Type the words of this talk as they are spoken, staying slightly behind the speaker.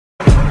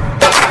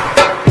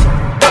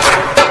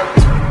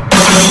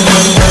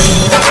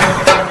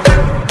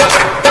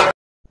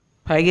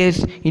Hi guys,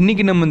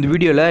 இன்றைக்கி நம்ம இந்த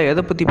வீடியோவில்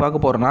எதை பற்றி பார்க்க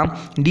போகிறோன்னா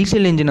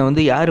டீசல் இன்ஜினை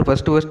வந்து யார்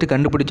ஃபஸ்ட்டு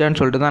கண்டுபிடிச்சான்னு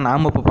சொல்லிட்டு தான்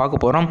நாம் இப்போ பார்க்க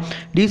போகிறோம்.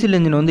 டீசல்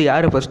இன்ஜினை வந்து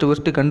யார்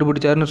ஃபஸ்ட்டு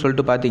கண்டுபிடிச்சாருன்னு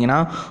சொல்லிட்டு பார்த்தீங்கன்னா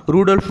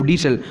ரூடால்ஃப்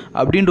டீசல்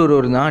அப்படின்ற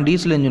ஒருவர் தான்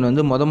டீசல் இன்ஜின்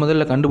வந்து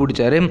முதல்ல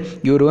கண்டுபிடிச்சார்.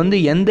 இவர் வந்து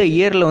எந்த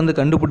இயரில் வந்து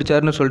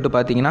கண்டுபிடிச்சாருன்னு சொல்லிட்டு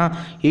பார்த்தீங்கன்னா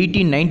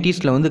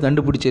 1890s வந்து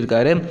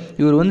கண்டுபிடிச்சிருக்காரு.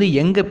 இவர் வந்து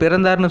எங்கே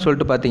பிறந்தார்னு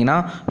சொல்லிட்டு பார்த்தீங்கன்னா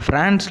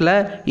ஃப்ரான்ஸில்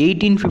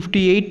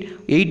 1858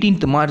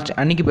 18th மார்ச்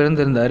அன்றைக்கி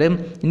பிறந்திருந்தார்.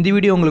 இந்த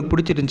வீடியோ உங்களுக்கு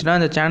பிடிச்சிருந்துச்சுன்னா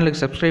இந்த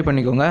சேனலுக்கு சப்ஸ்கிரைப்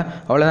பண்ணிக்கோங்க.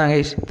 அவ்வளோதான்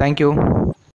கைஸ், தேங்க்யூ.